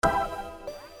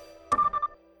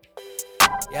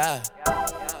Yeah.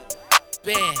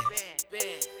 Bam.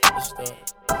 Let's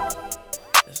start.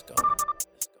 Let's go.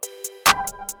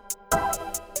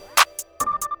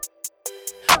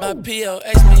 My PO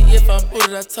asked me if I'm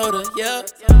booted, I told her, yeah.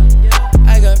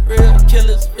 I got real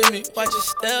killers with me, watch your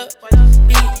step.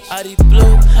 All these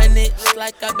blue hundreds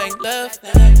like I bang love.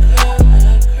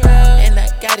 And I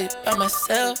got it by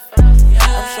myself.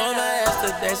 I'm showing my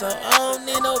ass today, so I don't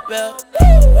need no belt.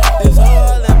 It's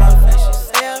all in my face, she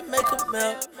say I make a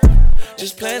melt.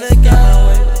 Just playing the game, I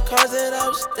wait to cause it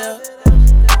out still.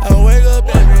 I wake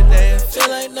up every day and feel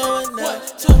like no one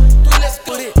else. 1, 2, 3, let's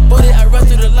do it. Boot it, I run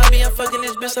through the lobby, I'm fucking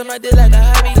this bitch on my dick like a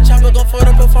hobby. Chopper gon' for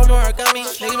the performer, origami.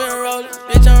 Nigga been rollin',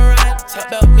 bitch I'm riding. Talk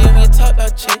about me, we talk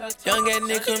about chick. Young ass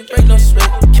nigga couldn't break no sweat.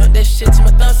 Count that shit to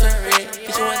my thumbs and red.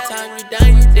 Hit you one time, you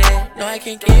down, you dead. No, I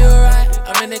can't give you a ride.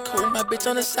 I'm in that coupe, my bitch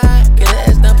on the side. Get her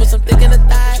ass down, put some thick in the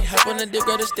thigh. She hop on the dick,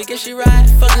 grab the stick and she ride.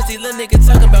 Fuck is these little niggas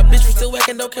talking about, bitch, we still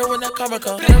whacking, don't care when that karma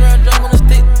come. Hang around, drum on the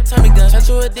stick, Tommy gun. Turn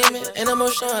to a demon, and I'm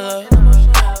on showing love.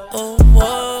 Oh,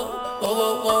 whoa, whoa,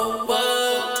 whoa, whoa,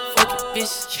 whoa. Fuck it,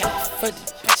 bitch, yeah, fuck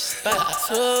it, bitch. By the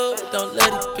tub, don't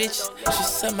let it, bitch. She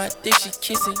suck my dick, she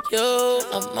kissing yo.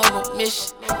 I'm on a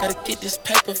mission, gotta get this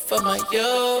paper for my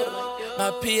yo. My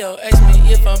PO asked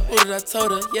me if I'm booted, I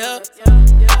told her, yeah.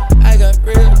 I got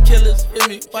real killers with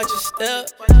me, watch your step.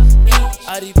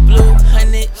 All these blue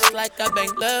hundreds like I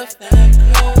bang love.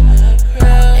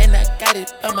 And I got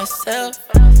it by myself.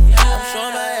 I'm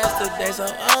showing my ass today, so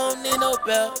I don't need no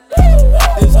belt.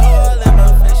 It's all in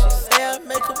my face, she say I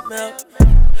make a melt.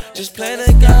 Just playing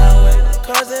the game, I wait to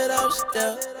cause it out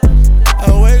still.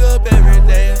 I wake up every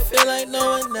day and feel like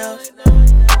no one else.